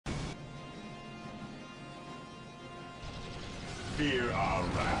fear our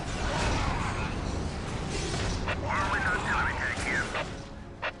wrath. Whirlwind artillery tank here.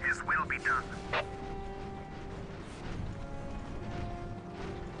 His will be done.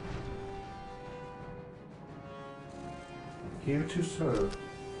 Here to serve.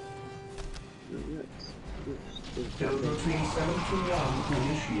 Build routine 721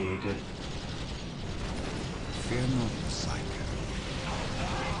 initiated. Fear not, Psycho.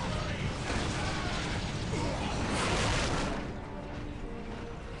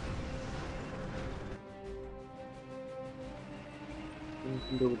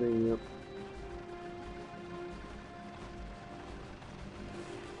 Building up.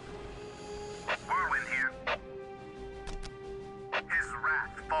 Whirlwind here. His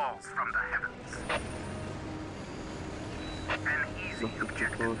wrath falls from the heavens. An easy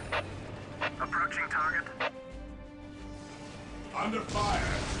objective. Approaching target. Under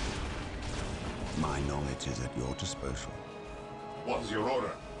fire! My knowledge is at your disposal. What is your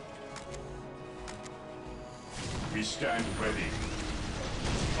order? We stand ready.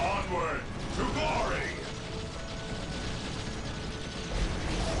 Onward to glory!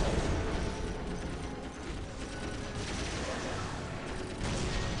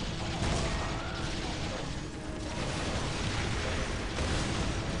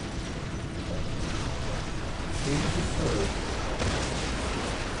 Here to serve.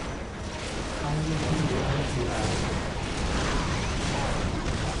 Kindly under anti-air.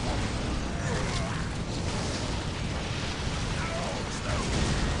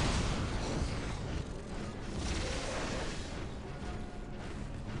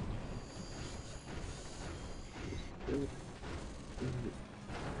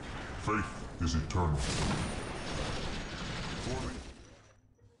 Faith is eternal.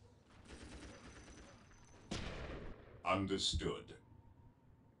 Understood.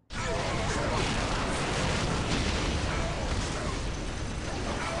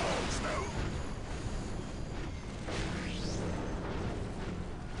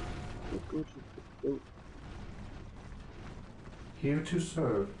 Here to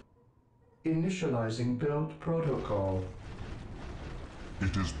serve. Initializing build protocol.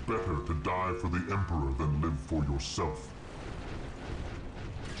 It is better to die for the Emperor than live for yourself.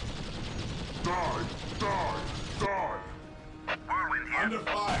 Die! Die! Die! Whirlwind here. Under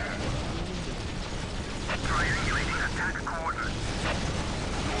fire! Triangulating attack coordinates.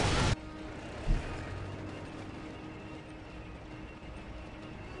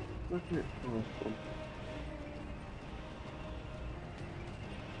 Looking at awesome.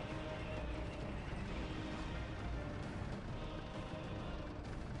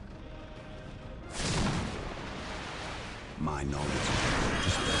 My knowledge is at your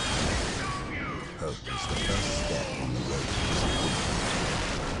disposal. Hope is the first step on the road to salvation.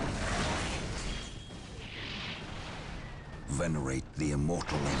 Venerate the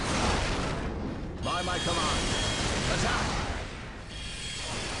immortal Emperor. By my command, attack!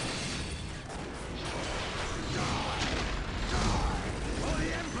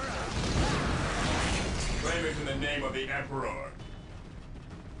 Claim it in the name of the Emperor.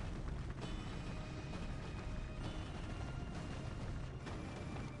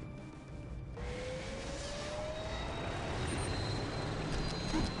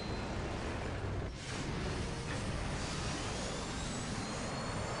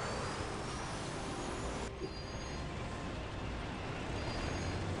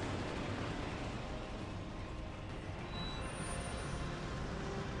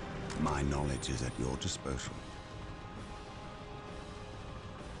 My knowledge is at your disposal.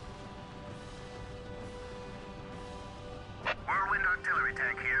 Whirlwind artillery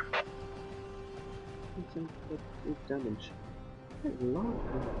tank here. It's damage. A lot.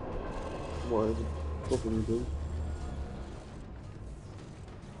 What is it? Probably do.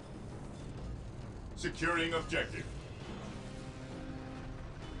 Securing objective.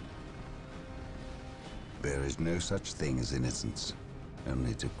 There is no such thing as innocence,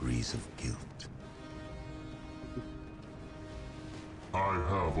 only degrees of guilt. I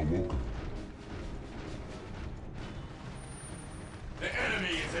have awoken. The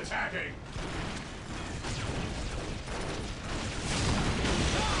enemy is attacking!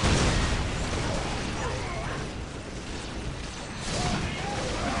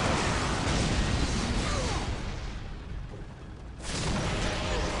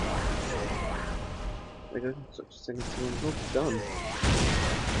 I got such a second to well done.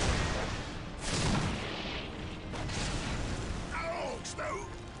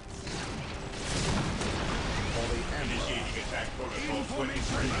 Initiating attack protocol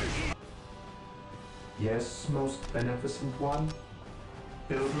 23. Yes, most beneficent one.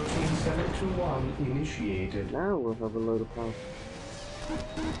 Build routine 721 initiated. Now we'll have a load of power.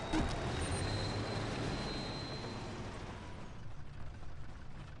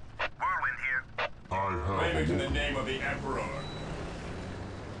 Whirlwind here. I Claim it in the have name of the Emperor.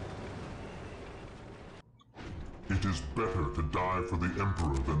 It is better to die for the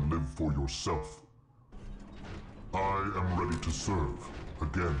Emperor than live for yourself. I am ready to serve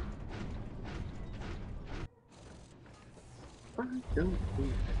again. I don't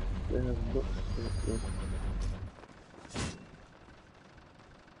think they have much to do.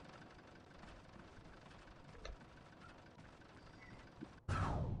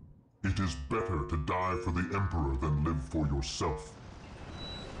 It is better to die for the Emperor than live for yourself.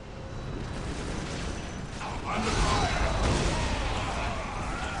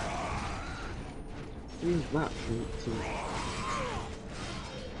 Use that to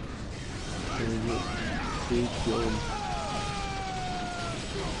big gun.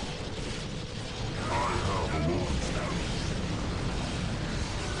 I have a woman.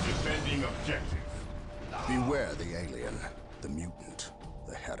 Defending objective. Beware the alien, the mutant,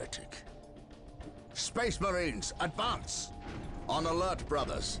 the heretic. Space Marines, advance! On alert,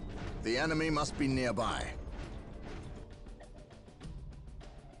 brothers. The enemy must be nearby.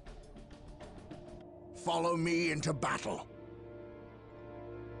 Follow me into battle.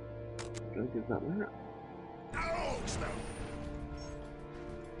 Gotta give that map.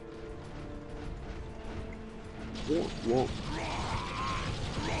 What?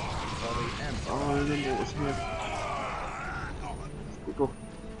 For the Emperor. Oh, I remember what was here. Let's go.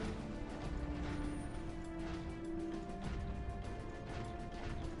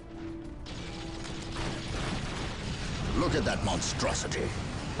 Look at that monstrosity.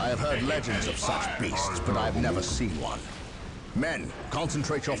 I have heard legends of such beasts, but I have never seen one. Men,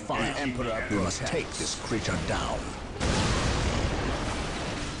 concentrate your fire. Emperor, we must take this creature down.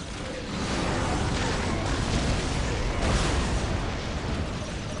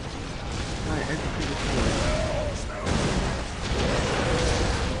 Right, execute this one.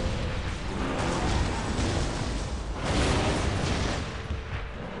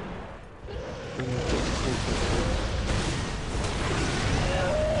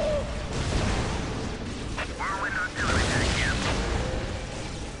 Whirlwind artillery tank here.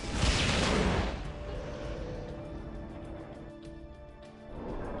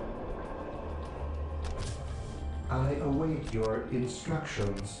 I await your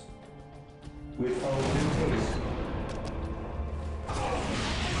instructions. With all due haste.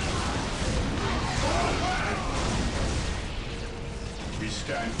 We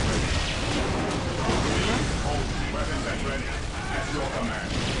stand ready. Hold weapons at ready. At your command.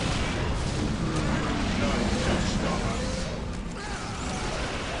 None can stop us.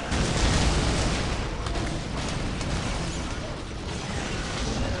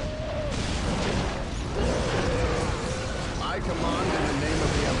 I command in the name of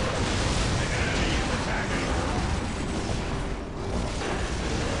the Emperor. The enemy is attacking.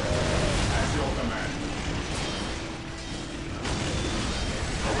 At your command.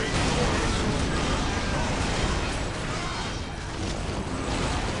 Awaiting orders.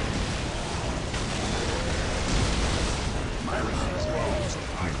 Piracy grows of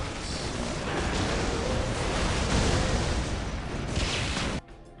pirates.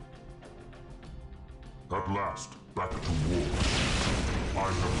 At last, back to war. I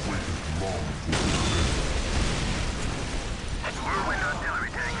have waited long for this day. Whirlwind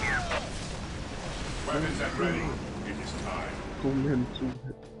artillery tank here. Weapons at ready. It is time. Come in to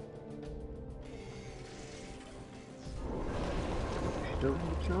She don't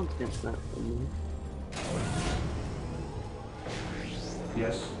have a chance against that from me.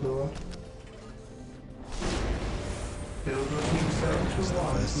 Yes, Lord? Build routine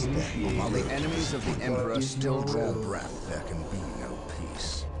 721 initiated. While the enemies of the Emperor still draw breath, there can be no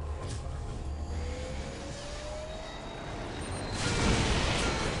peace.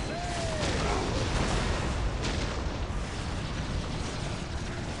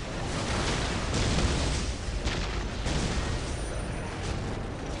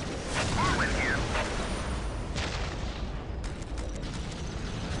 Whirlwind here.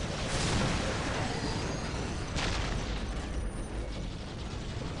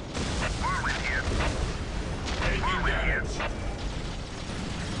 Whirlwind here. Taking damage.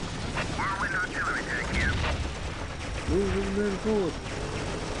 Whirlwind artillery tank here. Moving men forward.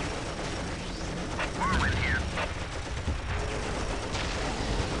 Whirlwind here.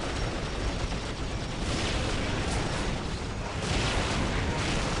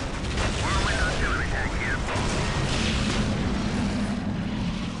 Whirlwind artillery tank here.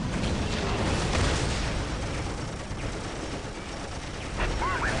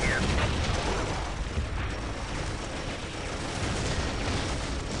 Whirlwind here.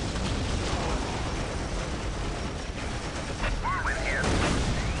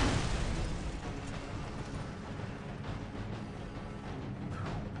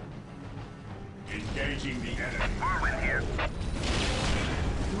 Engaging the enemy. We're with you.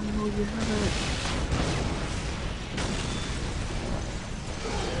 Oh, you have it.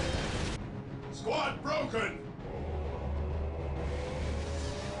 Squad broken!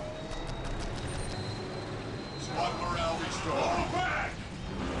 Squad morale restored. Fall back!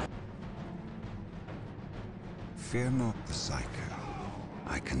 Fear not the Psycho.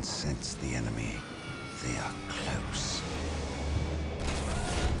 I can sense the enemy. They are close.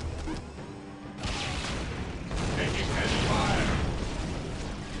 Taking heavy fire.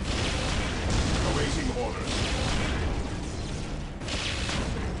 Awaiting orders.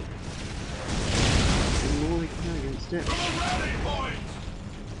 The more we can against it. To the rally point!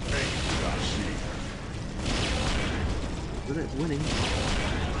 Take the shield. But it's winning.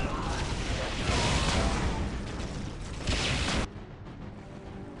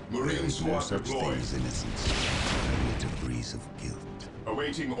 Marine No squad such thing deployed. as innocence. Only degrees of guilt.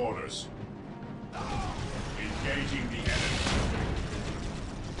 Awaiting orders. Engaging the enemy.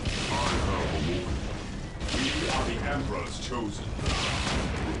 I have awoken. We are the Emperor's chosen.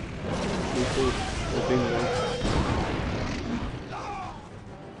 People are being lost.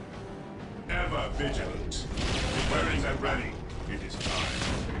 Ever vigilant. Preparing and ready. It is time.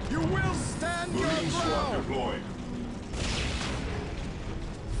 You will stand your Marine squad ground! deployed.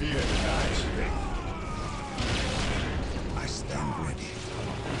 Fear denies faith. I stand ready.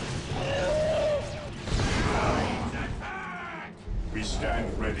 We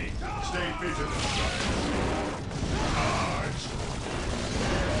stand ready. Stay vigilant, brothers. Charge.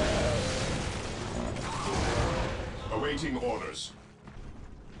 Awaiting orders.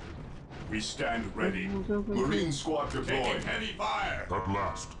 We stand ready. Marine squad deployed. Taking heavy fire. At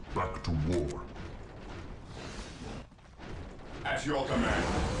last, back to war. At your command.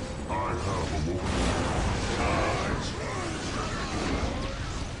 I have awoken. Charge.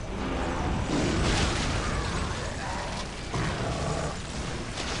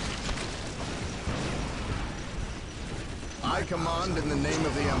 I command in the name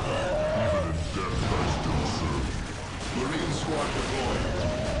of the Emperor. Even in death, I still serve. Marine squad deployed.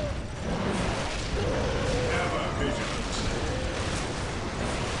 Ever vigilant.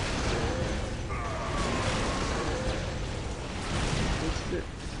 What's it?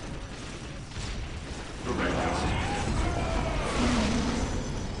 Direct us.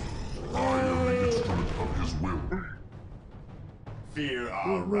 I am the instrument of his will. Fear Go,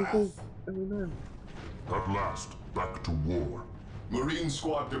 our go, go. wrath. Oh no. At last, back to war. Marine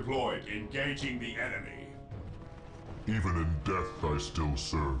squad deployed. Engaging the enemy. Even in death, I still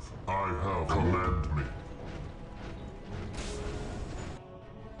serve. I have command me.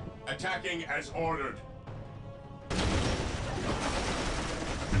 Attacking as ordered.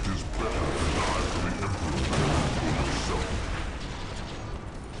 It is better to die for the Emperor than for yourself.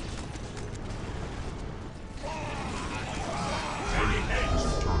 Fate is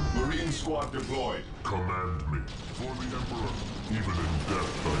eternal. Marine squad deployed. Command me. For the Emperor. Even in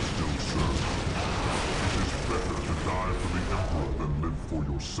death, I still serve. It is better to die for the Emperor than live for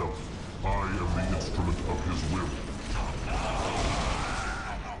yourself. I am the instrument of his will.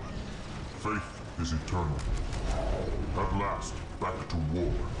 Faith is eternal. At last, back to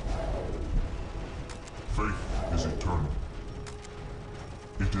war. Faith is eternal.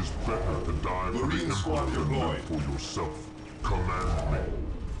 It is better to die for the Marine squad Emperor than live deployed. for yourself. Command me.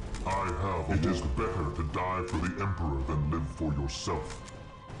 I have. It is better to die for the Emperor than live for yourself.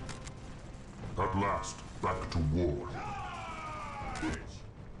 At last, back to war.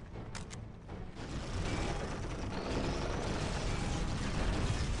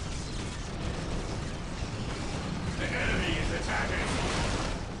 The enemy is attacking.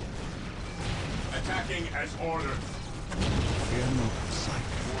 Attacking as ordered. Fear not the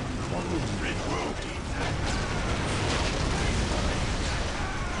Psycho. It will be.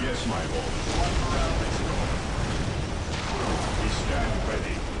 Yes, my lord. Squad morale restored. We stand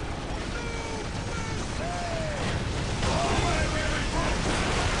ready.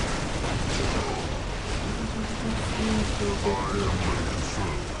 I am ready to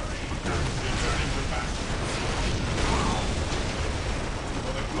serve. Again, Returning to battle.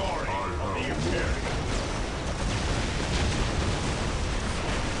 For the glory of the Imperium.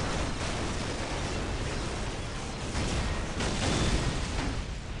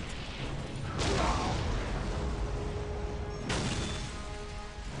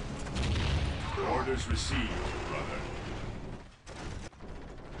 Orders received, brother.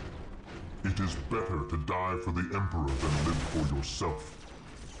 it is better to die for the Emperor than live for yourself.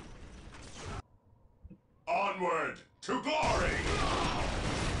 Onward to glory!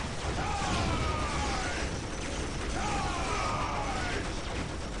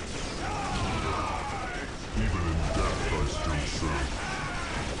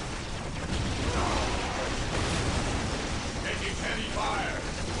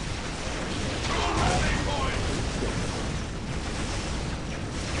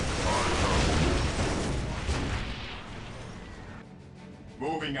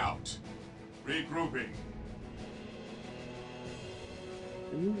 Moving out. Regrouping.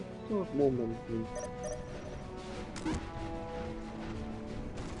 Can you still have more men, please?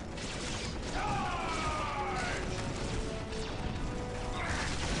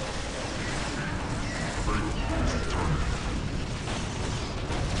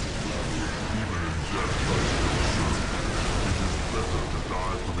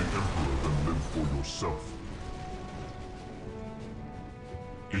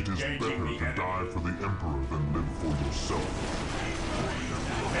 It is better to die for the Emperor than live for yourself.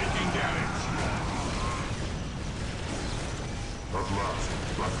 Taking damage. At last,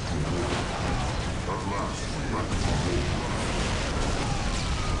 back to war. At last, back to war.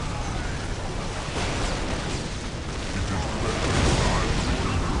 It is better to die for the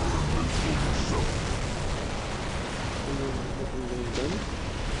Emperor than live for yourself.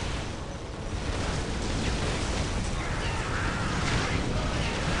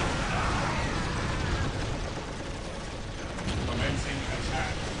 Commencing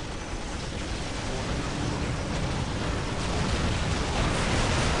attack.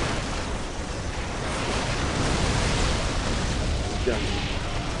 Done.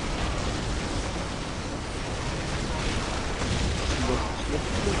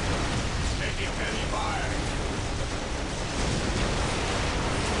 Taking heavy fire.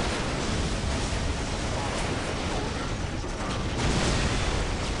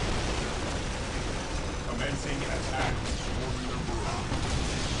 Commencing attack.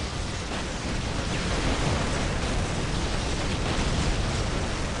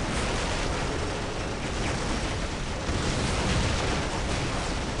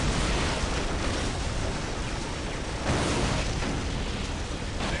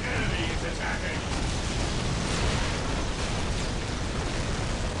 The enemy is attacking.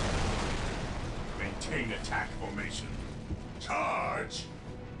 Maintain attack formation. Charge.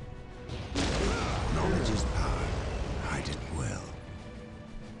 Knowledge is power. Hide it well.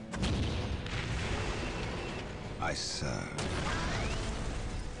 I serve.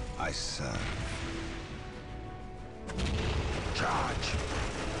 I serve. Charge.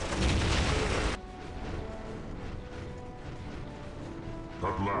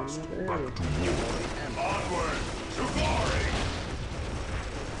 At last, back to war. Onward to glory.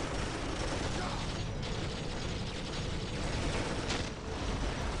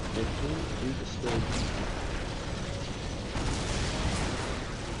 They can't be destroyed.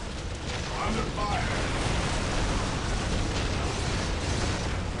 Under fire.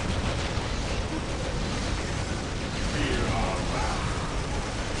 Fear our wrath.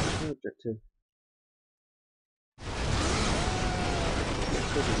 No objective. Let's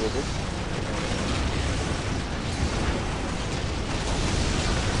go to Wobble.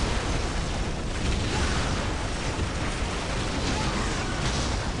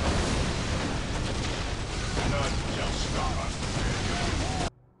 None shall stop us.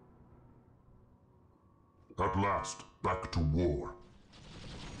 At last, back to war.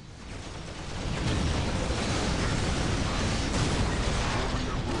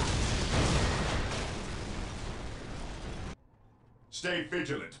 Stay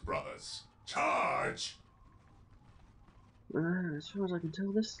vigilant, brothers. Charge! As far as I can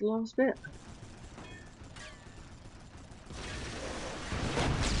tell, this is the last bit.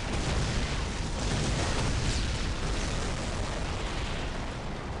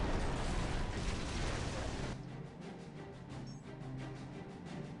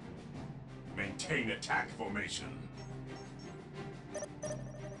 Maintain attack formation.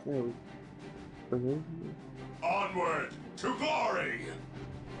 There we go. Onward to glory!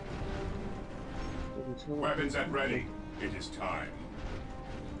 Weapons at ready. It is time.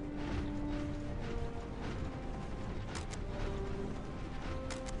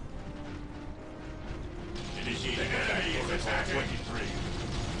 Initiate the enemy is attacking. 23.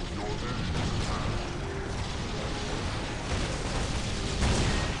 Your enemy is attacked.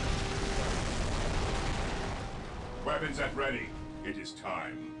 Weapons at ready. It is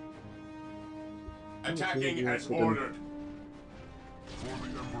time. Attacking you as have to ordered. For the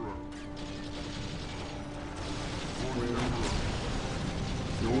Emperor. For the Emperor.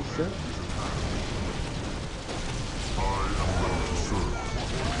 Your Yes, sir. enemy is attacked. I am ready to serve.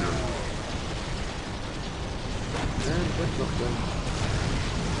 Yes. And that's not done.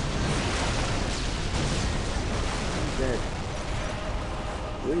 I'm dead.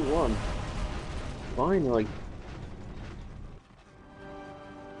 We won. Finally.